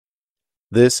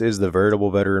This is the Veritable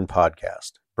Veteran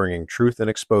Podcast, bringing truth and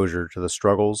exposure to the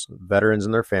struggles veterans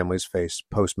and their families face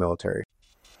post-military.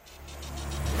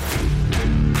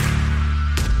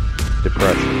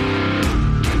 Depression,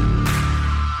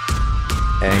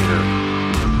 anger,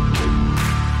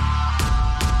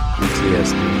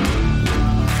 PTSD,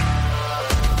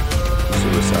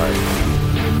 suicide.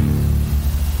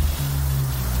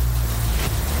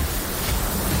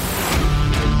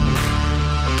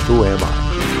 Who am I?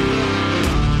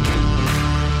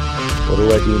 What do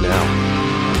I do now?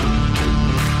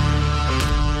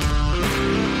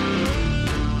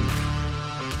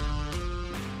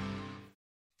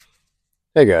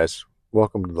 Hey guys,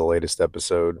 welcome to the latest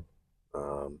episode.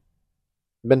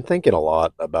 Been thinking a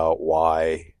lot about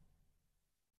why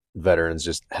veterans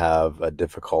just have a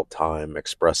difficult time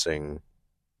expressing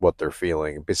what they're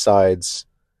feeling, besides,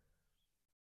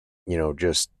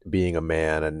 just being a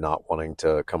man and not wanting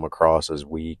to come across as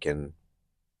weak and,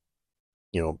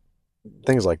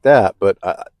 things like that. But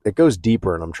it goes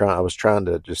deeper, and I was trying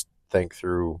to just think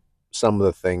through some of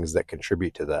the things that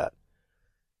contribute to that.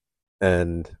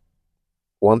 And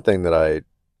one thing that I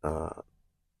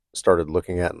started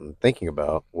looking at and thinking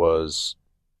about was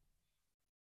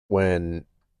when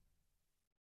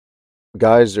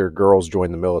guys or girls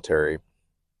join the military,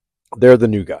 they're the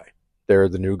new guy, they're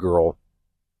the new girl.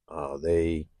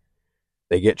 They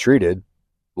get treated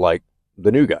like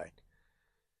the new guy,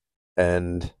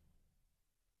 and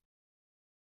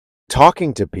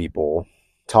talking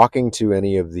to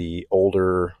any of the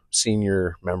older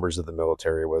senior members of the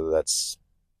military, whether that's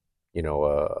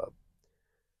a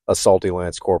salty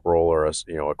lance corporal or a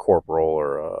corporal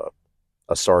or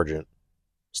a sergeant,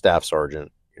 staff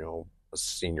sergeant, a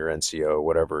senior NCO,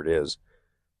 whatever it is,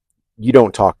 you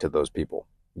don't talk to those people.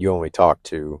 You only talk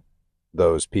to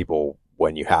those people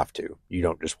when you have to. You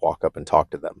don't just walk up and talk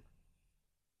to them.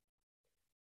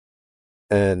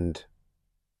 And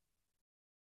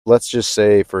let's just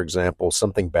say, for example,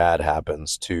 something bad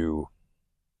happens to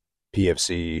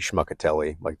PFC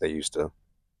Schmuckatelli, like they used to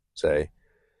say.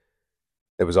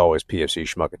 It was always PFC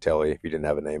Schmuckatelli if you didn't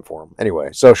have a name for him. Anyway,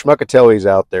 so Schmuckatelli's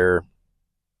out there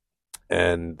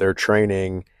and they're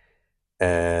training,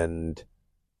 and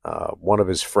one of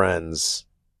his friends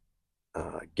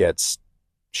gets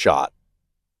shot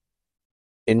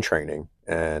in training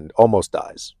and almost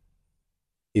dies.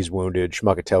 He's wounded.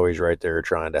 Schmuckatelli's right there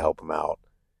trying to help him out.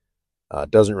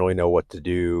 Doesn't really know what to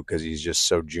do because he's just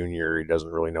so junior. He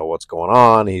doesn't really know what's going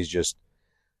on. He's just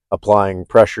applying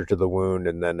pressure to the wound,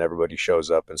 and then everybody shows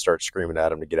up and starts screaming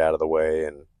at him to get out of the way,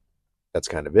 and that's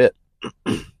kind of it.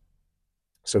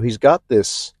 So he's got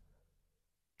this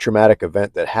traumatic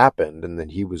event that happened and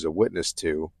that he was a witness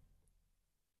to,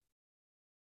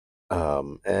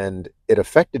 and it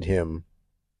affected him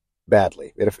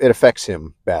badly. It affects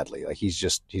him badly. Like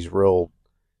he's real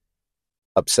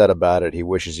upset about it. He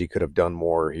wishes he could have done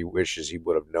more. He wishes he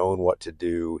would have known what to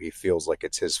do. He feels like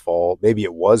it's his fault. Maybe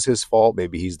it was his fault.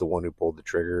 Maybe he's the one who pulled the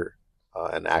trigger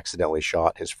and accidentally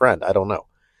shot his friend. I don't know.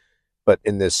 But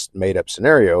in this made-up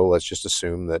scenario, let's just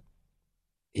assume that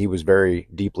he was very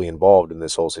deeply involved in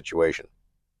this whole situation,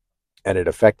 and it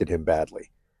affected him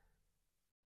badly.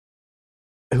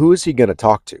 Who is he going to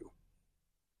talk to?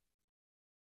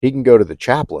 He can go to the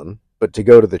chaplain, but to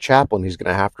go to the chaplain, he's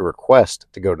going to have to request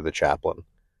to go to the chaplain.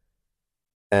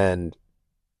 And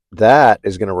that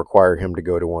is going to require him to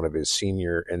go to one of his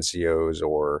senior NCOs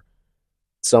or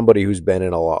somebody who's been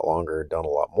in a lot longer, done a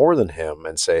lot more than him,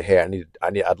 and say, "Hey,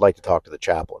 I'd like to talk to the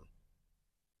chaplain."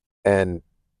 And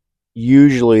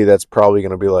usually that's probably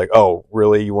going to be like, "Oh,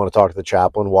 really? You want to talk to the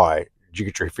chaplain? Why? Did you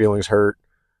get your feelings hurt?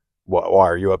 Why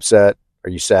are you upset? Are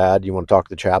you sad? You want to talk to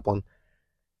the chaplain?"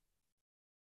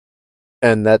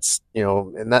 And that's,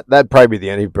 and that'd probably be the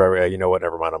end. He'd probably, you know what,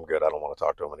 never mind, I'm good. I don't want to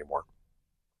talk to him anymore.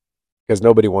 Because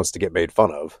nobody wants to get made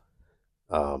fun of.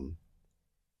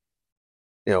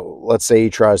 Let's say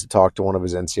he tries to talk to one of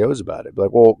his NCOs about it. Be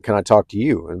like, "Well, can I talk to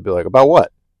you?" And be like, "About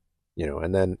what?"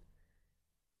 And then,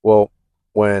 "Well,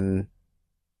 when,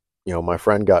 my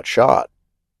friend got shot."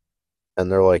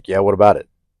 And they're like, "Yeah, what about it?"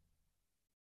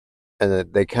 And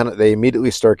then they immediately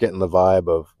start getting the vibe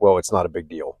of, well, it's not a big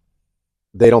deal.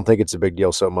 They don't think it's a big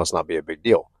deal, so it must not be a big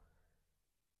deal.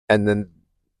 And then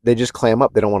they just clam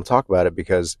up. They don't want to talk about it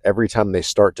because every time they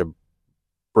start to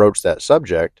broach that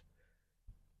subject,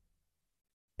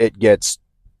 it gets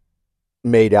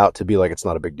made out to be like it's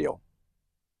not a big deal.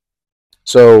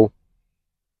 So,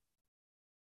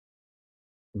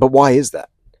 but why is that?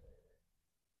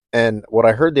 And what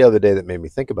I heard the other day that made me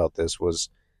think about this was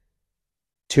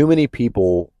too many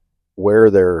people wear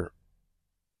their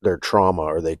trauma,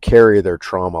 or they carry their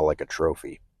trauma like a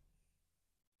trophy.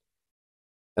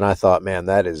 And I thought, man,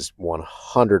 that is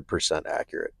 100%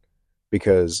 accurate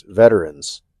because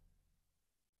veterans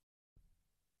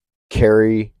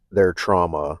carry their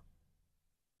trauma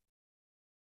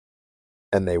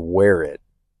and they wear it.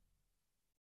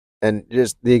 And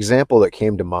just the example that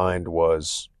came to mind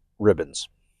was ribbons,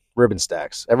 ribbon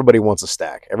stacks. Everybody wants a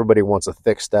stack. Everybody wants a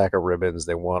thick stack of ribbons.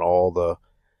 They want all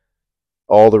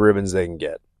the ribbons they can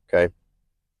get. Okay.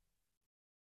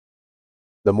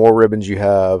 The more ribbons you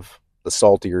have, the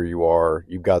saltier you are.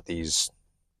 You've got these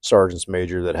sergeants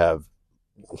major that have,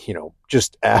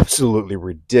 just absolutely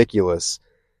ridiculous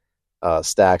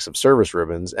stacks of service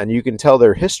ribbons, and you can tell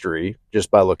their history just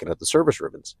by looking at the service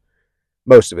ribbons.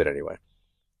 Most of it, anyway.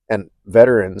 And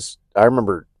veterans, I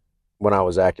remember when I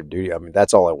was active duty, I mean,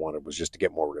 that's all I wanted was just to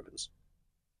get more ribbons.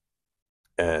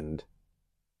 And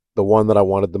the one that I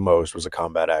wanted the most was a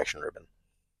combat action ribbon.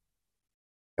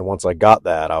 And once I got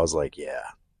that, I was like, yeah,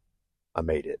 I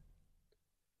made it.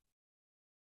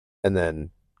 And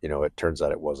then, it turns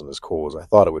out it wasn't as cool as I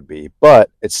thought it would be.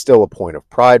 But it's still a point of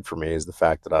pride for me is the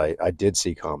fact that I did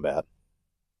see combat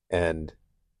and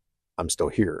I'm still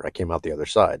here. I came out the other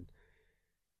side.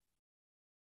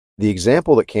 The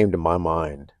example that came to my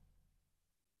mind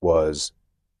was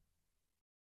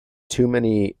too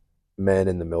many men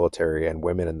in the military and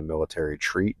women in the military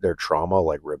treat their trauma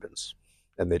like ribbons,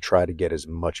 and they try to get as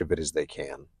much of it as they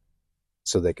can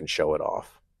so they can show it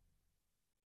off.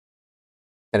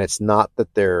 And it's not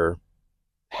that they're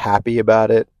happy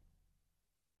about it,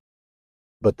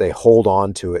 but they hold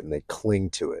on to it and they cling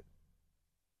to it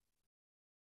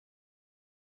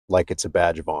like it's a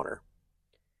badge of honor.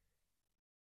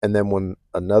 And then when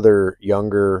another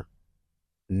younger,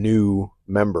 new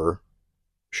member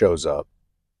shows up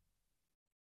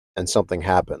and something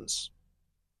happens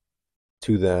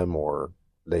to them or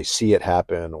they see it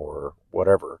happen or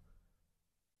whatever,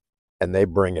 and they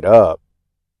bring it up,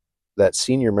 that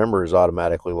senior member is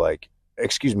automatically like,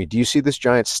 excuse me, do you see this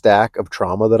giant stack of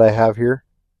trauma that I have here?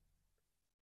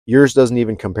 Yours doesn't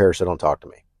even compare, so don't talk to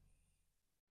me.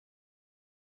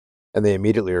 And they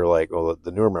immediately are like, well,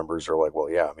 the newer members are like, well,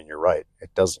 yeah, I mean, you're right.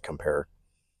 It doesn't compare.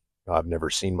 I've never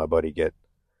seen my buddy get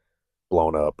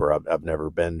blown up, or I've never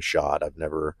been shot. I've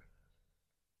never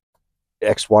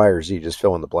X, Y, or Z, just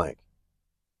fill in the blank.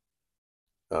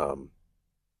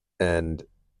 And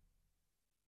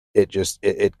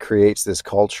it creates this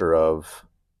culture of,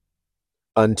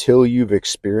 until you've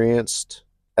experienced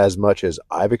as much as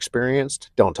I've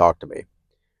experienced, don't talk to me.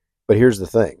 But here's the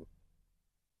thing.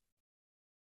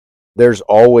 There's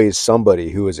always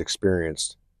somebody who has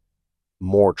experienced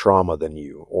more trauma than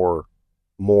you or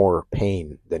more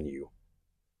pain than you.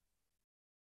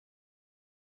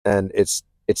 And it's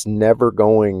never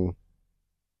going,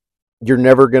 you're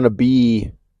never going to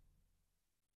be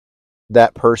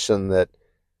that person that,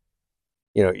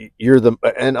 you're the,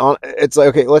 and on, it's like,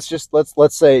 okay,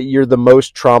 let's say you're the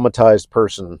most traumatized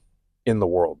person in the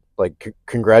world. Like,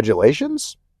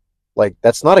 congratulations. Like,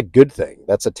 that's not a good thing.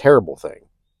 That's a terrible thing.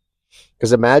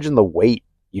 Because imagine the weight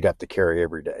you'd have to carry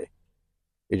every day.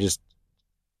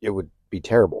 It would be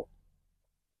terrible.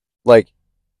 Like,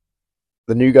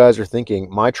 the new guys are thinking,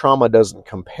 my trauma doesn't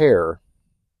compare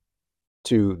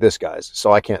to this guy's,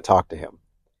 so I can't talk to him.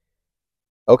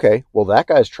 Okay, well, that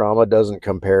guy's trauma doesn't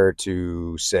compare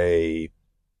to, say,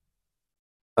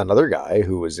 another guy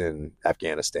who was in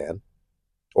Afghanistan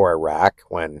or Iraq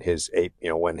when his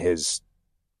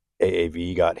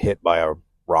AAV got hit by a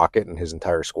rocket and his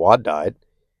entire squad died,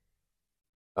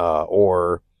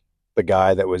 or the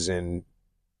guy that was in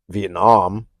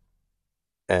Vietnam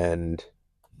and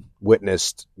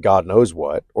witnessed God knows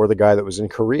what, or the guy that was in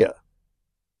Korea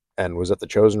and was at the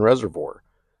Chosin Reservoir,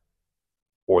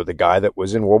 or the guy that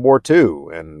was in World War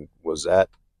II and was at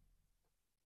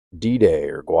D-Day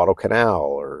or Guadalcanal,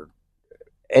 or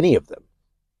any of them.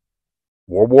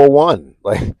 World War One,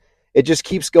 like, it just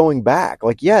keeps going back.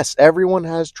 Like, yes, everyone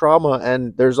has trauma,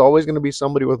 and there's always going to be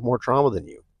somebody with more trauma than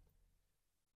you.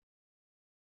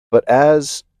 But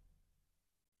as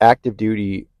active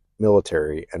duty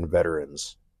military and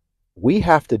veterans, we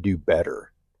have to do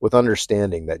better with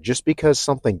understanding that just because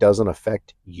something doesn't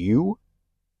affect you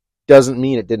doesn't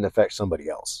mean it didn't affect somebody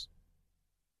else.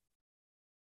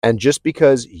 And just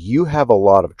because you have a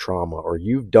lot of trauma, or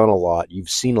you've done a lot, you've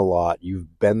seen a lot,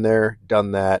 you've been there,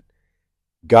 done that,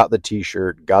 got the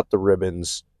t-shirt, got the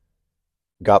ribbons,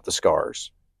 got the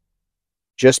scars,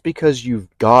 just because you've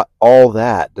got all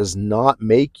that does not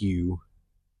make you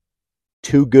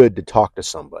too good to talk to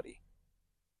somebody.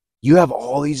 You have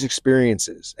all these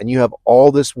experiences and you have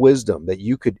all this wisdom that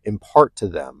you could impart to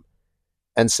them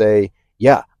and say,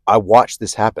 yeah, I watched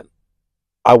this happen.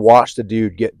 I watched a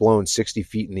dude get blown 60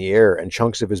 feet in the air and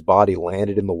chunks of his body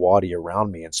landed in the water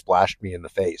around me and splashed me in the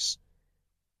face.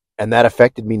 And that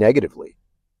affected me negatively.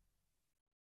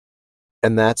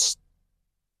 And that's,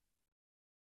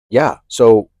 yeah.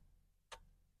 So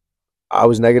I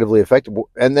was negatively affected.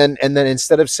 And then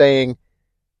instead of saying,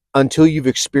 until you've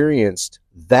experienced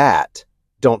that,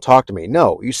 don't talk to me.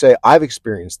 No, you say, I've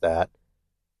experienced that.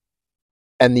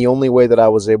 And the only way that I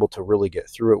was able to really get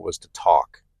through it was to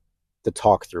talk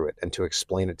through it and to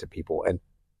explain it to people. And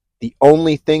the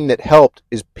only thing that helped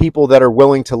is people that are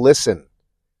willing to listen.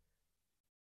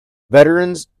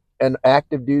 Veterans and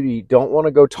active duty don't want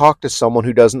to go talk to someone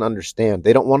who doesn't understand.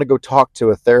 They don't want to go talk to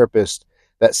a therapist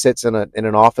that sits in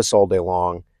an office all day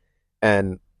long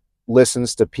and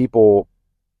listens to people,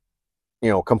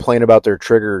 complain about their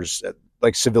triggers,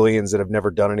 like civilians that have never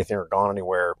done anything or gone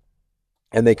anywhere,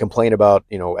 and they complain about,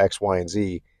 X, Y, and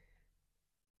Z.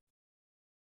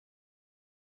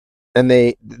 And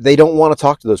they don't want to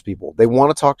talk to those people. They want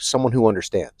to talk to someone who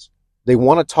understands. They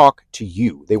want to talk to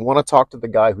you. They want to talk to the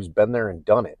guy who's been there and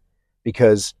done it,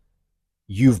 because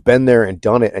you've been there and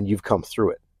done it and you've come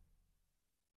through it.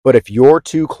 But if you're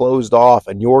too closed off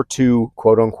and you're too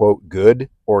quote unquote good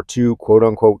or too quote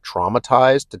unquote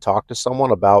traumatized to talk to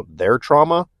someone about their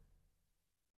trauma,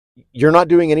 you're not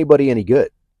doing anybody any good.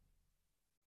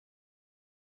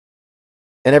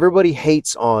 And everybody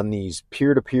hates on these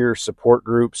peer-to-peer support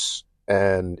groups,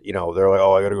 and they're like,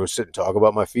 oh, I gotta go sit and talk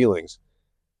about my feelings.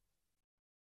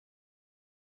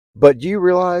 But do you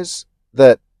realize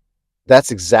that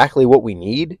that's exactly what we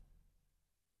need,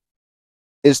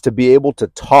 is to be able to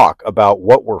talk about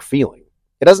what we're feeling?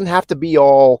 It doesn't have to be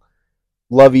all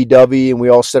lovey-dovey and we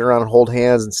all sit around and hold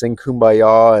hands and sing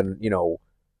kumbaya and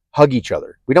hug each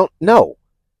other. We don't know.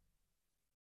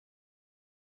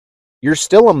 You're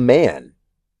still a man.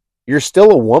 You're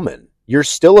still a woman. You're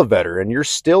still a veteran. You're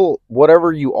still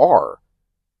whatever you are.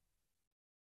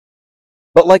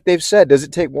 But like they've said, does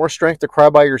it take more strength to cry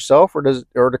by yourself or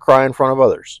to cry in front of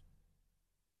others?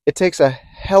 It takes a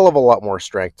hell of a lot more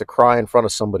strength to cry in front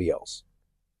of somebody else.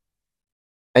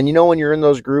 And when you're in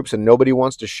those groups and nobody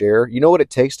wants to share, you know what it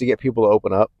takes to get people to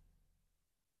open up?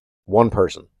 One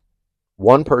person.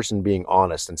 One person being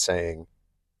honest and saying,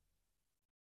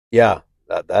 yeah,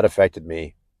 that affected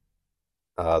me.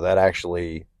 That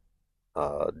actually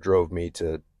drove me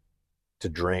to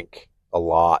drink a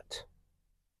lot,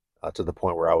 to the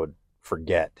point where I would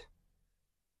forget,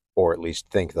 or at least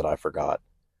think that I forgot,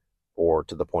 or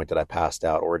to the point that I passed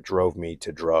out, or it drove me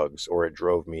to drugs, or it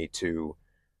drove me to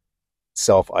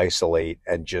self-isolate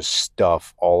and just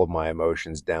stuff all of my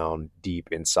emotions down deep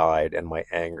inside, and my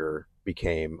anger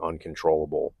became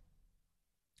uncontrollable.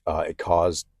 It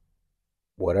caused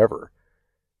whatever.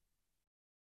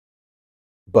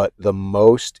 But the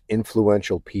most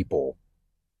influential people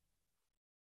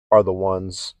are the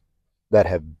ones that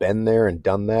have been there and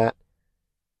done that,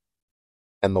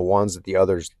 and the ones that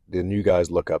the new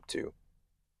guys look up to.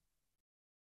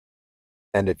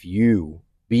 And if you,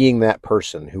 being that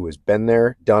person who has been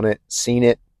there, done it, seen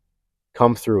it,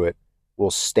 come through it,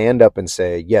 will stand up and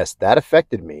say, yes, that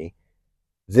affected me.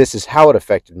 This is how it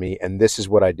affected me, and this is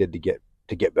what I did to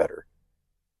get better.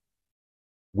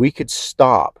 We could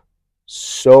stop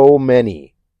so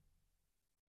many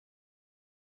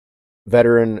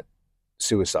veteran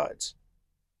suicides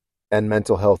and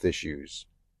mental health issues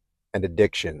and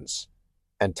addictions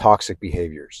and toxic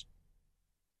behaviors.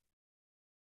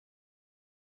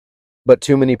 But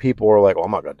too many people are like, well,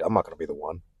 I'm not going to be the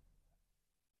one.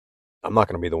 I'm not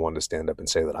going to be the one to stand up and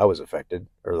say that I was affected,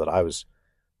 or that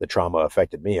the trauma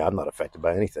affected me. I'm not affected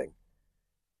by anything.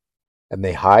 And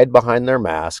they hide behind their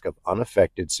mask of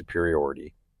unaffected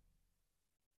superiority.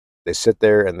 They sit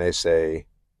there and they say,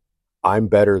 I'm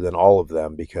better than all of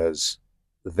them because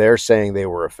they're saying they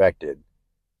were affected.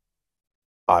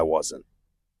 I wasn't.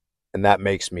 And that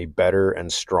makes me better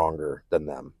and stronger than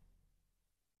them.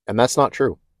 And that's not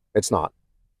true. It's not.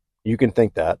 You can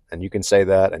think that, and you can say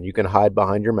that, and you can hide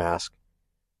behind your mask.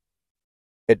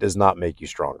 It does not make you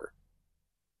stronger.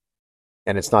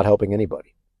 And it's not helping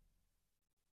anybody.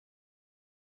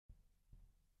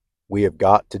 We have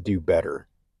got to do better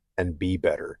and be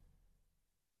better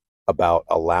about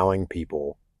allowing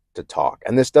people to talk.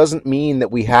 And this doesn't mean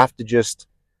that we have to just,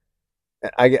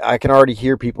 I can already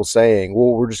hear people saying,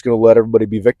 well, we're just going to let everybody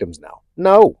be victims now.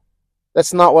 No,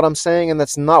 that's not what I'm saying, and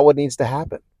that's not what needs to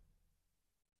happen.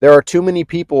 There are too many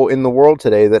people in the world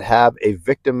today that have a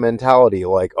victim mentality,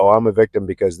 like, oh, I'm a victim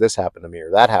because this happened to me,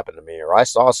 or that happened to me, or I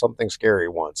saw something scary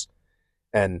once.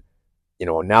 And,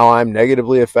 now I'm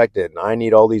negatively affected and I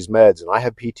need all these meds and I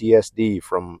have PTSD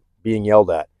from being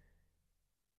yelled at.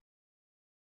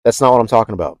 That's not what I'm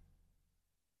talking about.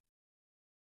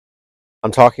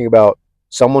 I'm talking about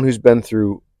someone who's been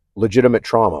through legitimate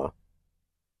trauma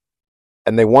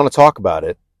and they want to talk about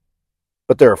it,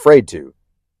 but they're afraid to.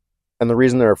 And the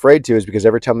reason they're afraid to is because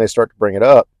every time they start to bring it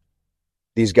up,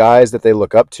 these guys that they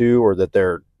look up to or that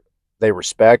they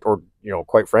respect or,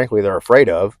 quite frankly, they're afraid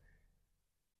of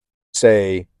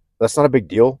say, that's not a big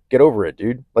deal. Get over it,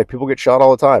 dude. Like, people get shot all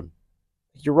the time.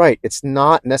 You're right. It's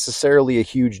not necessarily a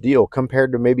huge deal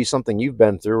compared to maybe something you've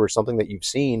been through or something that you've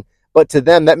seen. But to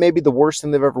them, that may be the worst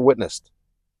thing they've ever witnessed.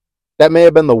 That may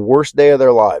have been the worst day of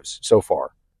their lives so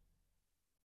far.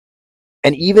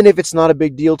 And even if it's not a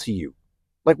big deal to you,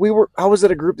 like I was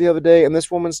at a group the other day and this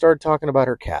woman started talking about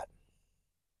her cat.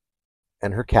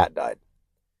 And her cat died.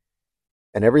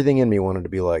 And everything in me wanted to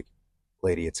be like,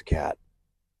 lady, it's a cat.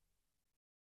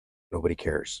 Nobody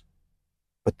cares.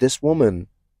 But this woman,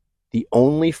 the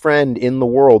only friend in the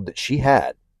world that she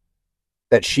had,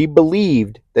 that she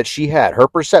believed that she had, her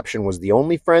perception was the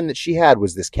only friend that she had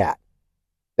was this cat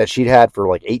that she'd had for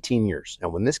like 18 years.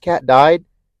 And when this cat died,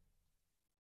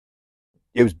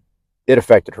 it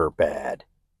affected her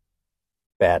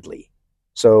badly.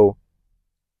 So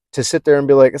to sit there and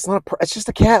be like, it's just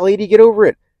a cat, lady, get over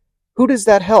it. Who does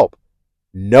that help?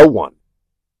 No one.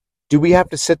 Do we have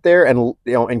to sit there and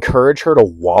encourage her to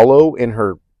wallow in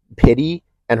her pity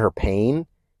and her pain?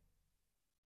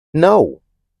 No.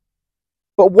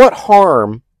 But what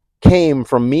harm came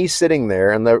from me sitting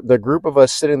there and the group of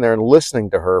us sitting there and listening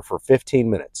to her for 15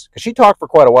 minutes? Because she talked for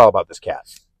quite a while about this cat.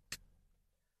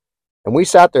 And we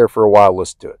sat there for a while,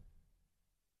 listened to it.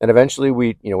 And eventually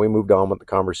we moved on with the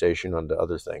conversation onto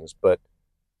other things. But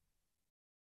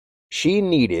she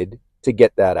needed to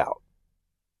get that out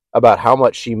about how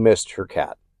much she missed her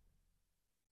cat.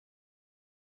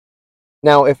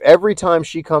 Now, if every time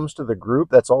she comes to the group,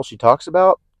 that's all she talks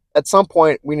about, at some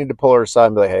point we need to pull her aside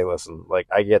and be like, hey, listen, like,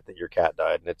 I get that your cat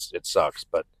died and it sucks,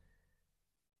 but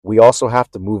we also have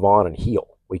to move on and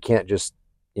heal. We can't just,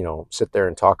 sit there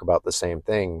and talk about the same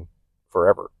thing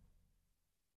forever.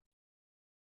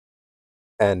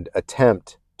 And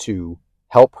attempt to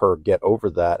help her get over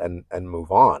that and move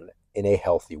on in a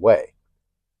healthy way.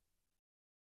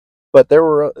 But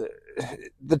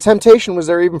the temptation was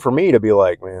there even for me to be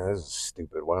like, man, this is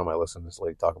stupid. Why am I listening to this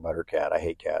lady talk about her cat? I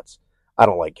hate cats. I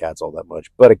don't like cats all that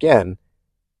much. But again,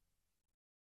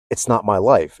 it's not my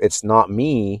life. It's not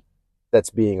me that's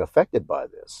being affected by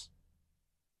this.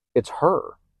 It's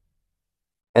her.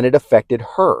 And it affected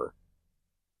her.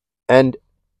 And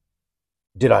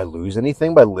did I lose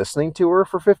anything by listening to her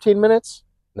for 15 minutes?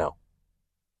 No.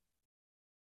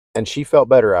 And she felt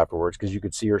better afterwards because you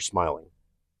could see her smiling.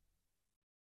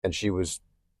 And she was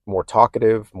more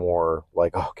talkative, more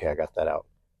like, oh, okay, I got that out.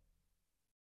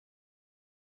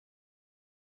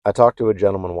 I talked to a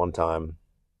gentleman one time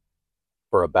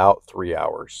for about 3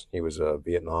 hours. He was a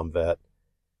Vietnam vet.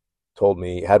 Told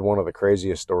me, had one of the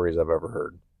craziest stories I've ever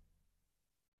heard.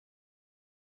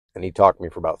 And he talked to me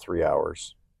for about 3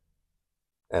 hours.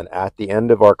 And at the end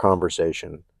of our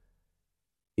conversation,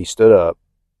 he stood up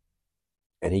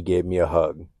and he gave me a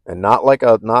hug. And not like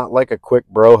a quick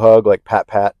bro hug, like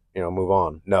pat, move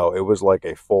on. No, it was like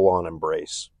a full-on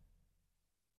embrace.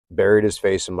 Buried his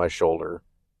face in my shoulder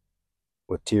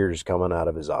with tears coming out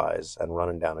of his eyes and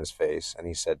running down his face. And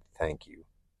he said, thank you.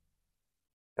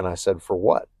 And I said, for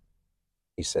what?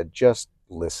 He said, just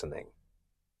listening.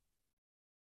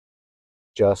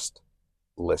 Just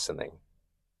listening.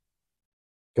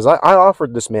 Because I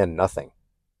offered this man nothing.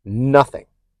 Nothing.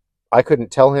 I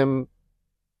couldn't tell him.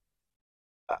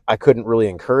 I couldn't really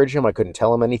encourage him. I couldn't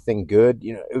tell him anything good.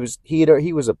 It was he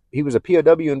was a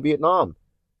POW in Vietnam.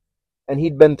 And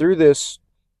he'd been through this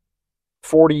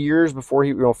 40 years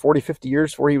before 40, 50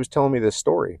 years before he was telling me this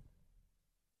story.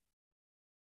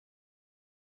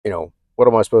 What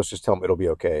am I supposed to just tell him? It'll be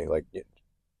okay. Like,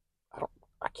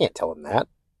 I can't tell him that.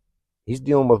 He's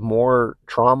dealing with more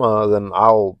trauma than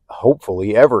I'll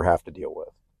hopefully ever have to deal with.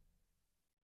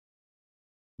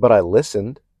 But I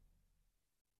listened.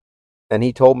 And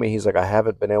he told me, he's like, I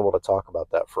haven't been able to talk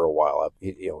about that for a while.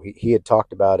 He had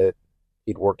talked about it.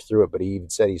 He'd worked through it, but he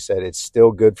said, it's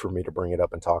still good for me to bring it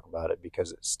up and talk about it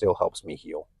because it still helps me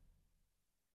heal.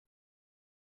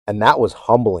 And that was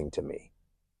humbling to me.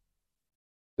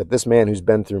 That this man who's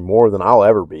been through more than I'll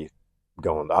ever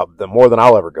more than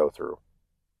I'll ever go through,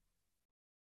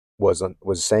 was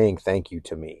saying thank you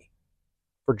to me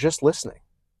for just listening.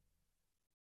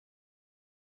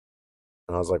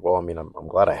 And I was like, well, I mean, I'm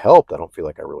glad I helped. I don't feel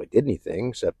like I really did anything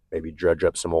except maybe dredge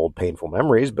up some old painful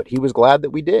memories, but he was glad that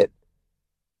we did.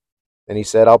 And he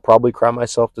said, I'll probably cry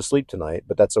myself to sleep tonight,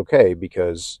 but that's okay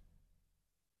because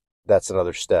that's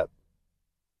another step.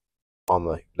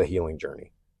 on the healing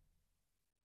journey.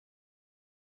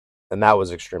 And that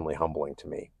was extremely humbling to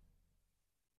me.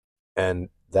 And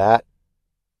that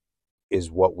is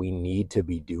what we need to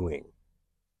be doing,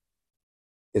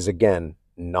 is again,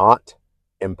 not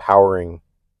empowering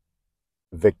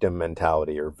victim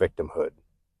mentality or victimhood.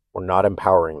 We're not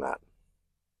empowering that.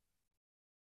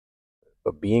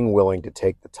 But being willing to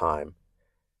take the time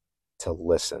to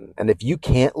listen. And if you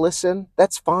can't listen,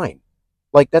 that's fine.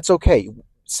 Like, that's okay.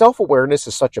 Self-awareness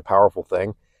is such a powerful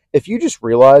thing. If you just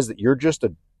realize that you're just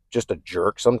a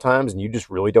jerk sometimes and you just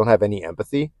really don't have any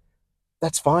empathy,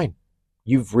 that's fine.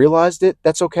 You've realized it,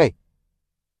 that's okay.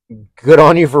 Good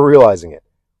on you for realizing it.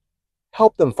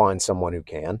 Help them find someone who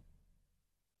can.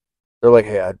 They're like,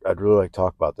 hey, I'd really like to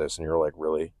talk about this. And you're like,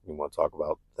 really? You want to talk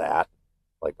about that?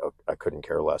 Like, oh, I couldn't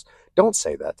care less. Don't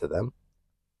say that to them.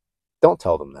 Don't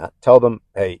tell them that. Tell them,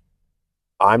 hey,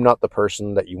 I'm not the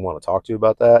person that you want to talk to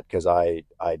about that because I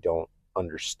don't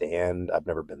understand. I've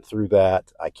never been through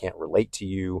that. I can't relate to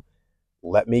you.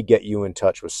 Let me get you in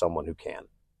touch with someone who can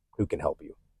help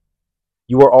you.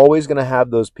 You are always going to have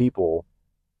those people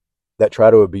that try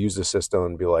to abuse the system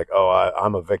and be like, oh,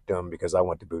 I'm a victim because I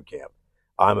went to boot camp.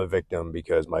 I'm a victim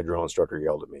because my drill instructor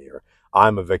yelled at me, or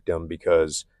I'm a victim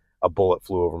because a bullet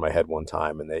flew over my head one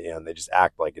time, and they just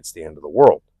act like it's the end of the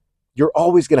world. You're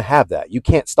always going to have that. You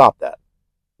can't stop that,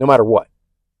 no matter what.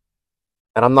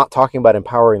 And I'm not talking about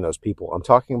empowering those people. I'm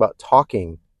talking about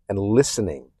talking and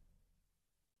listening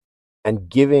and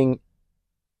giving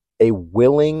a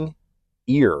willing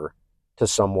ear to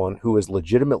someone who has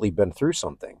legitimately been through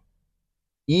something.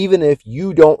 Even if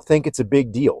you don't think it's a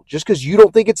big deal. Just because you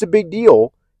don't think it's a big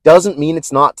deal doesn't mean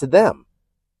it's not to them.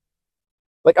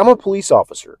 Like, I'm a police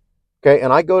officer, okay?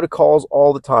 And I go to calls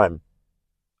all the time.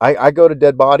 I go to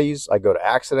dead bodies, I go to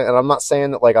accident, and I'm not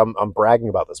saying that like I'm bragging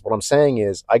about this. What I'm saying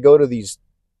is I go to these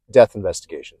death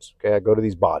investigations, okay? I go to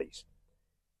these bodies.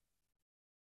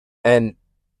 And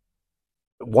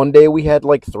one day we had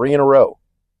like 3 in a row.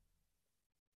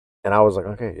 And I was like,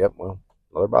 okay, yep, well,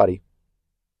 another body.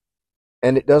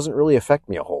 And it doesn't really affect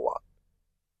me a whole lot.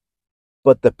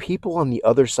 But the people on the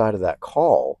other side of that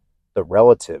call, the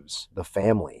relatives, the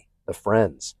family, the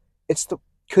friends,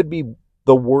 could be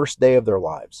the worst day of their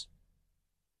lives.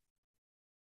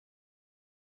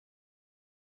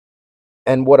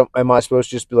 And what am I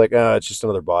supposed to just be like, it's just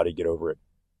another body, get over it?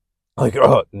 Like,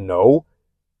 no.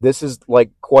 This is like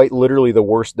quite literally the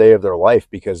worst day of their life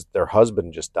because their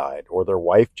husband just died, or their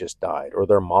wife just died, or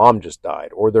their mom just died,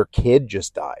 or their kid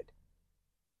just died.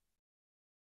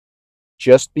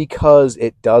 Just because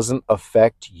it doesn't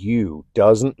affect you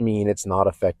doesn't mean it's not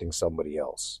affecting somebody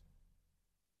else.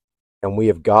 And we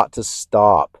have got to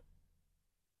stop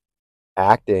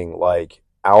acting like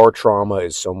our trauma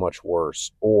is so much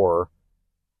worse, or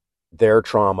their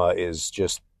trauma is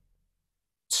just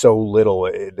so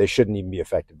little, they shouldn't even be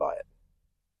affected by it.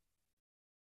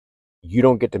 You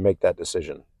don't get to make that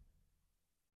decision.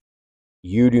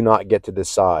 You do not get to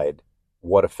decide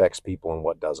what affects people and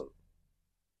what doesn't.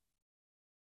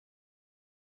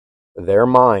 Their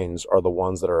minds are the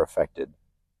ones that are affected.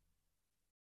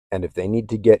 And if they need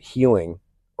to get healing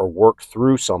or work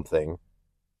through something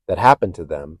that happened to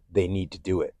them, they need to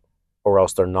do it, or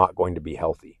else they're not going to be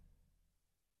healthy.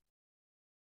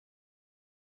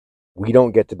 We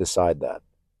don't get to decide that.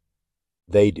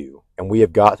 They do. And we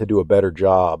have got to do a better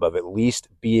job of at least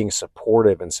being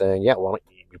supportive and saying, yeah, well,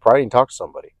 you probably need to talk to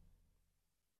somebody.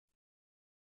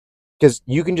 Because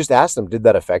you can just ask them, did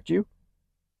that affect you?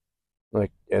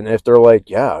 Like, and if they're like,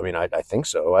 yeah, I mean, I think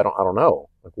so. I don't know.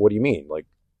 Like, what do you mean? Like,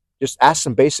 just ask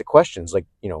some basic questions. Like,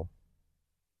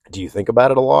 do you think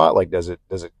about it a lot? Like, does it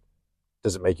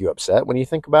make you upset when you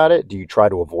think about it? Do you try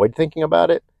to avoid thinking about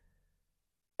it?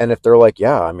 And if they're like,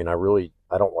 yeah, I mean,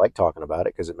 I don't like talking about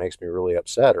it because it makes me really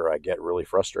upset, or I get really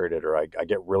frustrated, or I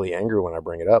get really angry when I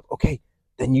bring it up. Okay,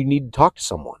 then you need to talk to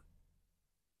someone.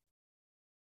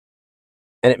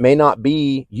 And it may not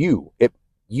be you.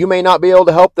 You may not be able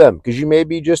to help them because you may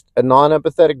be just a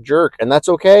non-empathetic jerk, and that's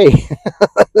okay.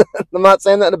 I'm not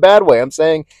saying that in a bad way. I'm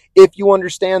saying if you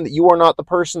understand that you are not the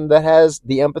person that has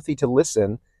the empathy to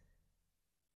listen,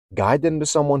 guide them to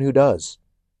someone who does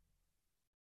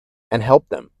and help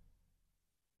them,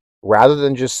 rather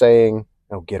than just saying,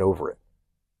 oh, get over it.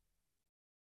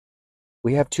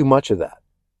 We have too much of that.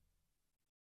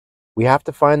 We have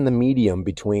to find the medium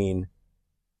between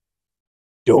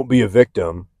don't be a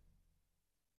victim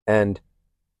and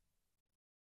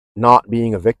not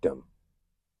being a victim.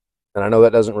 And I know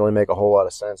that doesn't really make a whole lot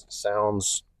of sense. It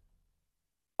sounds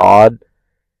odd.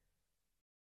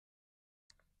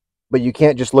 But you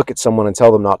can't just look at someone and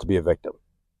tell them not to be a victim,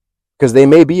 because they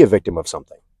may be a victim of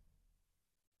something.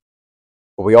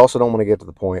 But we also don't want to get to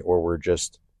the point where we're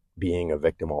just being a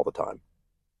victim all the time.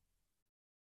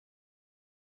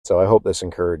 So I hope this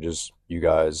encourages you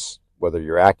guys, whether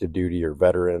you're active duty or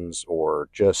veterans or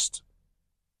just,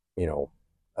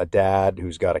 a dad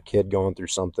who's got a kid going through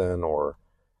something, or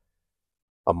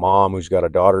a mom who's got a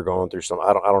daughter going through something.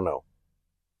 I don't know.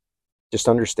 Just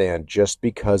understand, just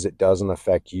because it doesn't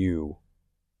affect you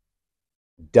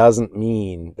doesn't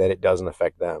mean that it doesn't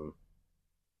affect them.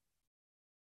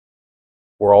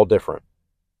 We're all different.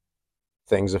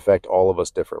 Things affect all of us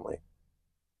differently.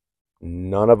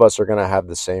 None of us are going to have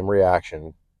the same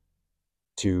reaction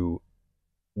to,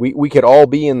 we could all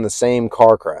be in the same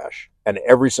car crash and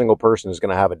every single person is going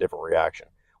to have a different reaction.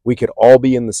 We could all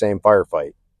be in the same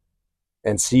firefight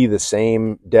and see the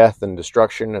same death and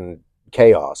destruction and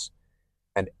chaos,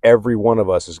 and every one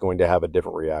of us is going to have a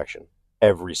different reaction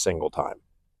every single time.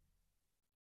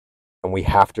 And we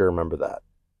have to remember that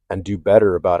and do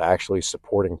better about actually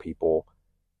supporting people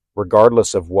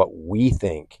regardless of what we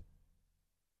think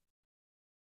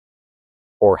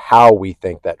or how we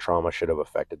think that trauma should have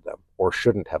affected them or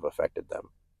shouldn't have affected them.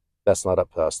 That's not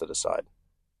up to us to decide.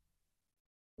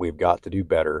 We've got to do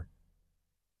better.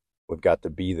 We've got to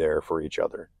be there for each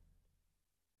other.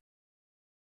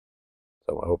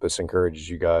 So I hope this encourages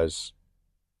you guys.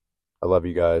 I love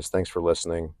you guys. Thanks for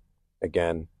listening.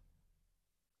 Again,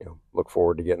 look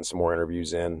forward to getting some more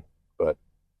interviews in, but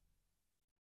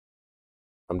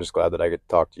I'm just glad that I get to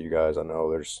talk to you guys. I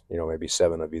know there's, maybe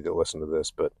 7 of you that listen to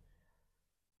this, but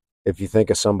if you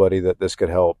think of somebody that this could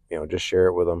help, just share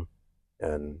it with them,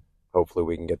 and hopefully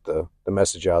we can get the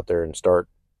message out there and start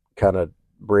kind of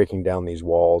breaking down these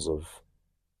walls of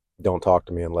don't talk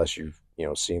to me unless you've,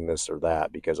 seen this or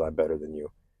that because I'm better than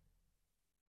you.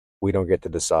 We don't get to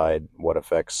decide what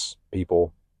affects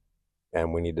people,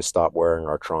 and we need to stop wearing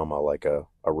our trauma like a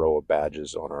row of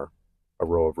badges on a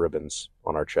row of ribbons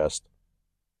on our chest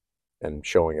and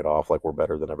showing it off like we're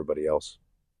better than everybody else.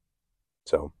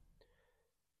 So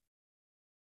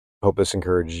hope this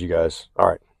encourages you guys. All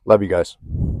right. Love you guys.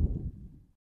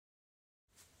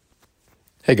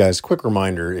 Hey guys, quick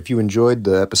reminder, if you enjoyed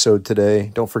the episode today,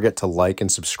 don't forget to like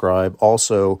and subscribe.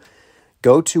 Also,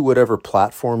 go to whatever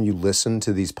platform you listen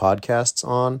to these podcasts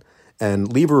on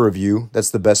and leave a review. That's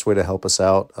the best way to help us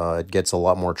out. It gets a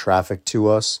lot more traffic to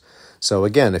us. So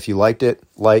again, if you liked it,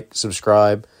 like,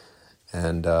 subscribe,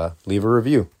 and leave a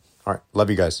review. All right.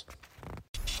 Love you guys.